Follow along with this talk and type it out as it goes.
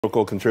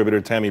Political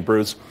contributor Tammy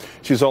Bruce.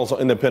 She's also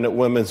Independent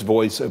Women's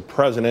Voice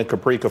President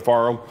Capri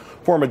Cafaro,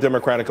 former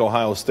Democratic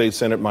Ohio State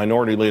Senate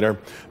Minority Leader,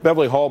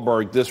 Beverly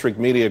Hallberg, District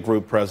Media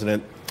Group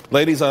President.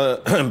 Ladies,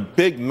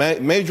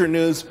 major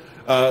news.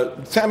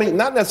 Tammy,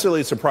 not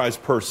necessarily a surprise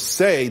per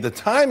se. The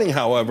timing,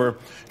 however,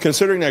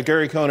 considering that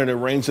Gary Cohn had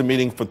arranged a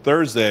meeting for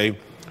Thursday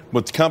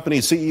with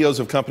companies, CEOs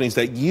of companies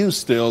that use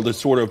steel to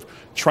sort of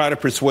try to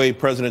persuade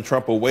President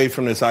Trump away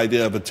from this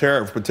idea of a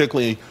tariff,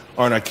 particularly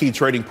on our key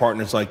trading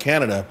partners like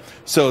Canada.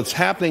 So it's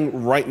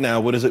happening right now.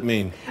 What does it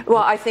mean?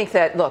 Well, I think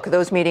that, look,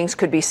 those meetings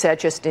could be said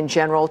just in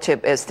general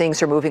as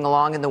things are moving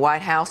along in the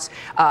White House.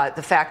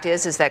 The fact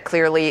is that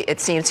clearly it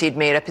seems he'd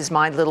made up his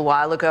mind a little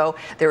while ago.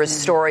 There was a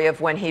story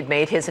of when he'd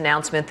made his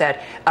announcement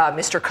that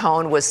Mr.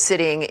 Cohn was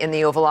sitting in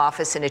the Oval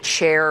Office in a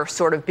chair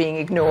sort of being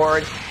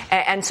ignored.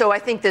 And so I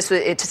think this,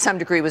 to some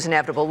degree, was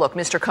inevitable. Look,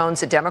 Mr.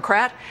 Cohn's a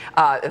Democrat,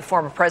 a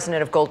former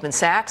president of Goldman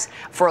Sachs.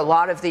 For a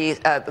lot of the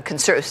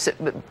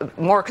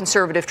more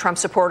conservative Trump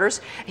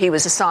supporters, he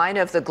was a sign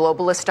of the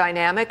globalist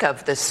dynamic,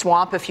 of the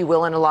swamp, if you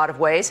will, in a lot of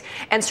ways.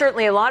 And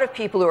certainly a lot of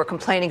people who are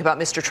complaining about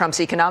Mr. Trump's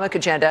economic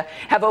agenda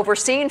have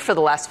overseen for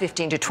the last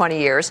 15 to 20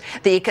 years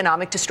the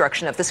economic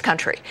destruction of this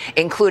country,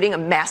 including a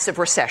massive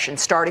recession,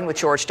 starting with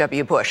George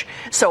W. Bush.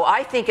 So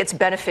I think it's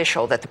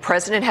beneficial that the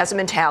president has a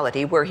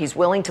mentality where he's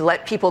willing to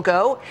let people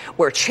go,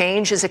 where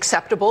change is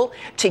acceptable,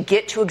 to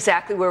get to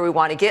exactly where we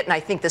want to get. And I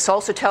think this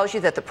also tells you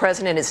that the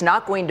president is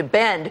not going to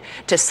bend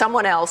to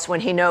someone else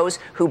when he knows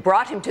who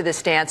brought him to this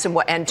stance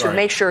and to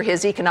make sure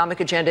his economic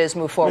agenda is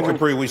moved forward.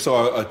 Capri, we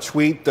saw a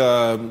tweet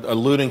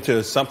alluding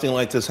to something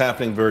like this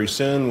happening very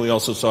soon. We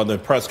also saw the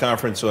press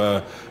conference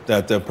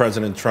that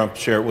President Trump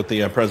shared with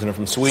the president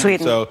from Sweden.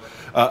 So,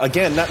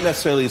 again, not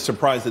necessarily a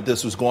surprise that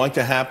this was going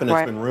to happen.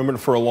 It's been rumored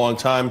for a long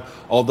time,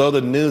 although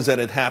the news that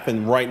it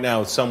happened right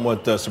now is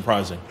somewhat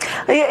surprising.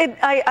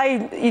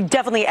 I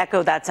definitely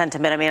echo that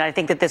sentiment. I mean, I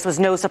think that this was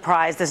no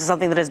surprise. This is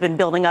something that has been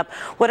building up.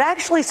 What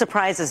actually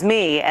surprises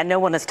me, and no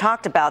one has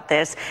talked about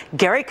this,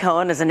 Gary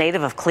Cohn is a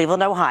native of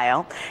Cleveland,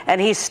 Ohio,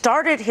 and he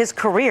started his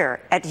career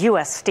at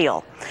U.S.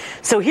 Steel.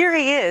 So here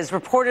he is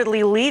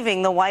reportedly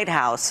leaving the White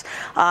House,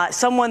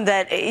 someone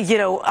that,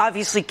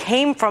 obviously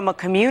came from a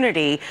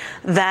community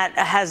that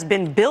has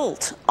been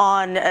built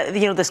on,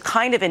 this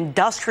kind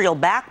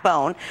of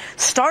backbone,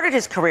 started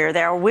his career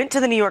there, went to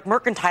the New York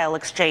Mercantile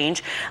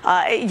Exchange,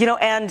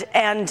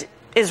 and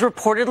is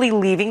reportedly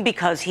leaving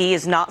because he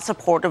is not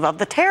supportive of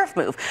the tariff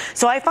move.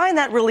 So I find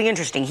that really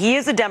interesting. He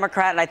is a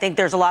Democrat, and I think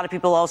there's a lot of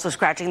people also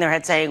scratching their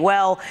head saying,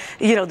 well,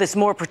 this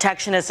more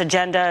protectionist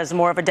agenda is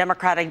more of a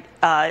Democratic,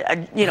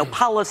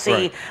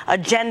 policy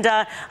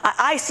agenda.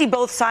 I see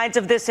both sides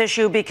of this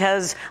issue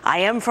because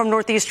I am from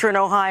northeastern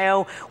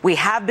Ohio. We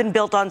have been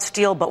built on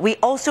steel, but we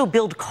also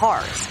build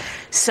cars.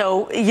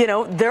 So,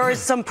 there is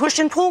some push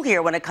and pull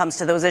here when it comes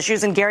to those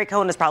issues, and Gary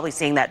Cohn is probably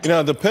seeing that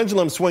too. The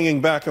pendulum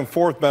swinging back and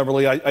forth,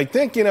 Beverly. I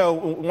think,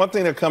 one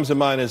thing that comes to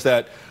mind is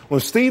that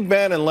when Steve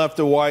Bannon left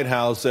the White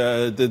House,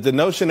 the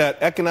notion that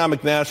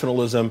economic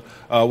nationalism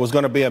was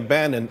going to be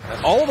abandoned,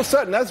 all of a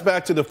sudden that's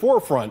back to the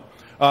forefront.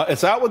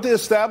 It's out with the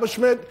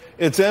establishment.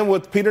 It's in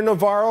with Peter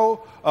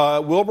Navarro,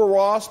 Wilbur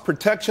Ross,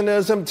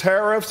 protectionism,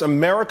 tariffs,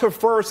 America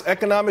first,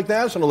 economic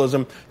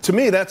nationalism. To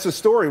me, that's the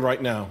story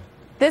right now.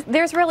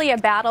 There's really a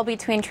battle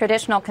between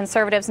traditional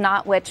conservatives,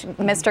 not which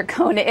Mr.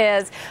 Cohn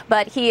is,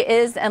 but he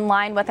is in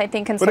line with, I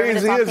think,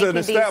 conservatives. But he is an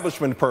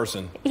establishment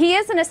person. He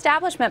is an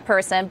establishment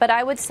person, but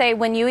I would say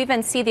when you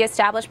even see the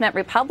establishment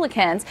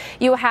Republicans,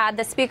 you had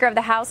the Speaker of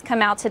the House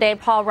come out today,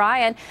 Paul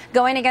Ryan,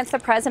 going against the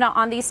president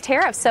on these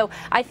tariffs. So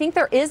I think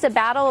there is a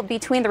battle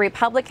between the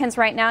Republicans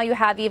right now. You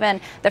have even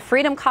the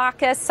Freedom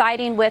Caucus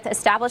siding with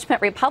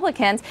establishment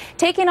Republicans,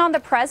 taking on the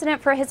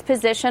president for his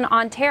position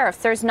on tariffs.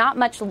 There's not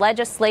much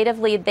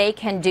legislatively they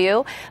can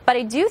do, but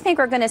I do think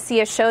we're going to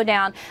see a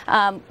showdown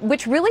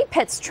which really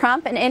pits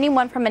Trump and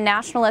anyone from a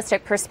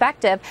nationalistic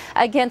perspective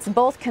against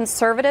both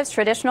conservatives,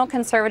 traditional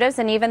conservatives,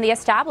 and even the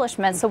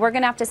establishment. So we're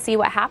going to have to see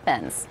what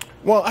happens.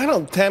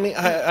 Well, Tammy,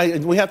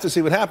 we have to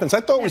see what happens. I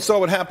thought we saw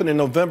what happened in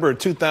November of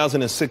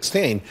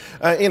 2016.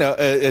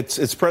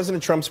 It's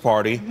President Trump's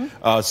party.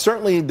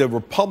 Certainly the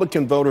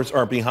Republican voters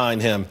are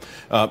behind him.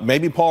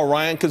 Maybe Paul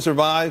Ryan could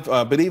survive,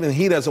 but even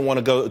he doesn't want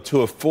to go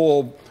to a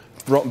full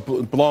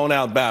blown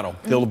out battle.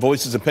 He'll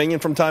voice his opinion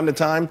from time to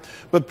time,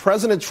 but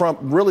President Trump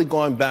really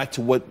going back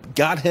to what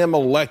got him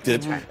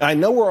elected. I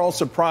know we're all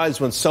surprised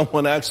when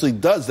someone actually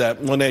does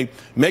that, when they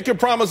make a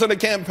promise on the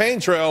campaign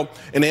trail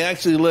and they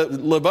actually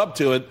live up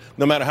to it,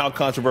 no matter how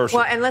controversial.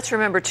 Well, and let's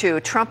remember, too,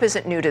 Trump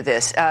isn't new to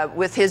this.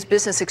 With his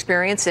business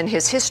experience and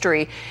his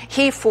history,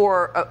 he,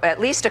 for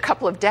at least a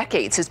couple of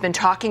decades, has been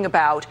talking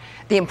about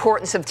the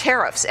importance of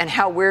tariffs and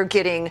how we're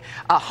getting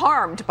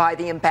harmed by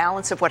the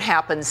imbalance of what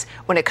happens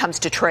when it comes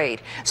to trade.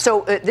 trade.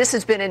 So this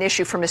has been an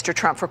issue for Mr.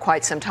 Trump for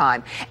quite some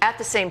time. At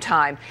the same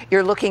time,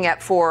 you're looking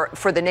at for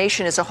the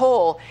nation as a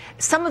whole,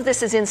 some of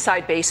this is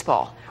inside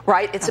baseball.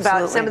 Right? It's Absolutely.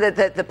 about some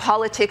of the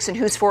politics and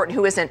who's for it and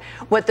who isn't.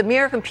 What the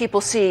American people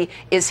see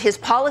is his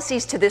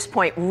policies to this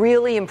point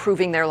really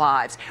improving their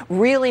lives,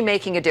 really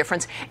making a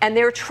difference, and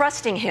they're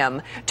trusting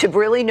him to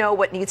really know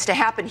what needs to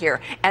happen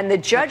here. And the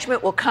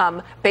judgment will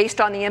come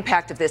based on the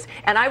impact of this.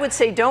 And I would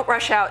say don't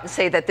rush out and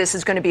say that this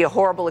is going to be a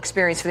horrible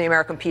experience for the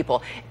American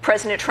people.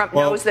 President Trump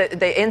knows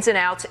the ins and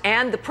outs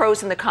and the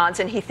pros and the cons,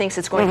 and he thinks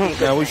it's going to be a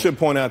good Now, we thing. should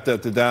point out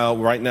that the Dow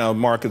right now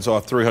market's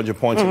off 300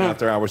 points in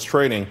after hours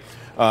trading.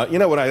 You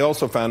know what I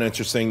also found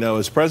interesting, though,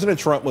 is President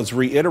Trump was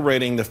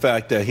reiterating the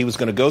fact that he was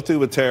going to go through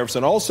with tariffs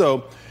and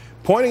also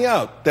pointing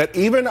out that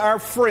even our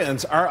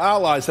friends, our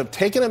allies have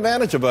taken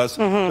advantage of us.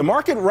 The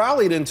market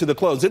rallied into the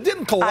close. It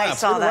didn't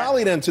collapse. It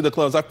rallied into the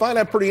close. I find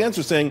that pretty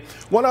interesting.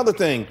 One other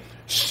thing,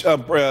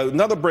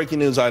 another breaking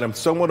news item,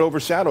 somewhat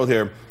overshadowed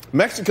here.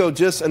 Mexico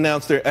just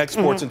announced their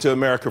exports into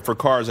America for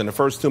cars in the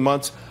first 2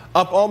 months,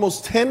 up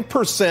almost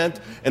 10%,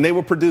 and they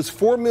will produce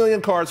 4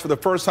 million cars for the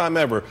first time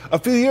ever. A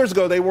few years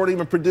ago, they weren't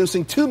even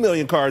producing 2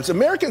 million cars.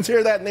 Americans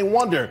hear that and they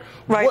wonder,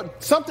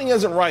 something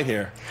isn't right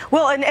here.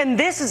 Well, and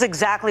this is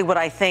exactly what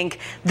I think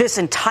this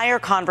entire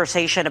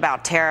conversation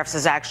about tariffs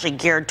is actually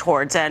geared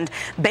towards. And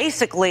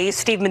basically,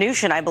 Steve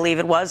Mnuchin, I believe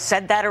it was,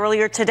 said that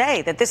earlier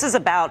today, that this is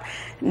about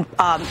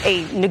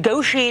a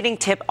negotiating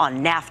tip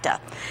on NAFTA.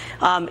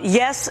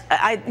 Yes,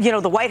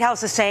 the White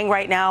House is saying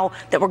right now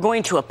that we're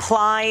going to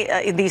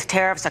apply these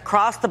tariffs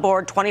across the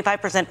board,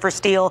 25% for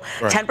steel,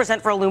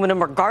 10% for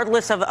aluminum,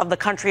 regardless of the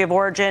country of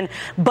origin.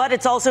 But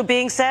it's also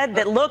being said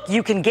that, look,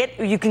 you can get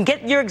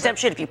your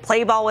exemption if you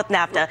play ball with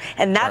NAFTA,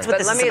 and that's what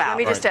this is about. Let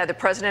me just add, the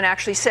president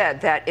actually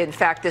said that, in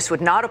fact, this would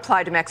not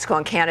apply to Mexico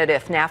and Canada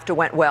if NAFTA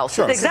went well.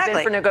 So this has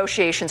been for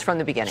negotiations from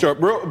the beginning. Sure.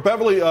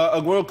 Beverly,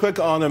 real quick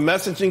on the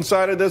messaging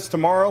side of this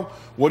tomorrow,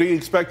 what do you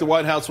expect the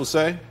White House will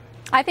say?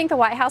 I think the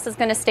White House is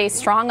going to stay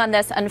strong on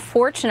this.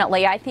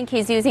 Unfortunately, I think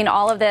he's using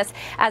all of this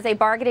as a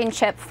bargaining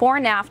chip for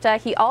NAFTA.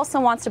 He also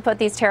wants to put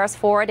these tariffs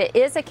forward. It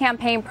is a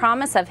campaign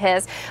promise of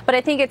his, but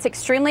I think it's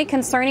extremely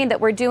concerning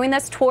that we're doing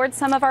this towards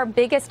some of our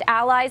biggest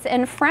allies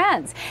and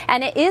friends.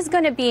 And it is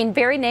going to be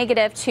very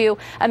negative to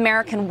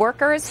American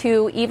workers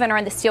who even are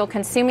in the steel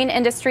consuming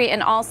industry.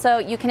 And also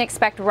you can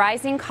expect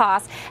rising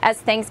costs as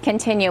things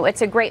continue.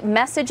 It's a great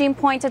messaging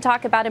point to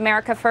talk about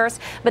America first,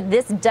 but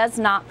this does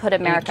not put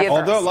America first.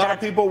 Although a lot of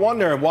people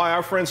wonder why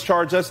our friends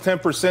charge us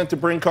 10% to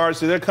bring cars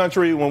to their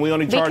country when we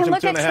only charge them 2.5%. We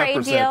can look at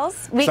trade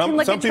deals. We can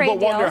look at trade deals. Some people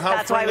wonder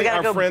how friendly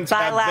our friends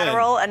have been.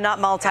 Bilateral and not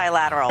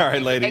multilateral. All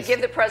right, ladies. And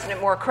give the president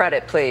more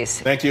credit,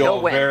 please. Thank you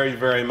all very,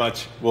 very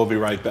much. We'll be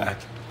right back.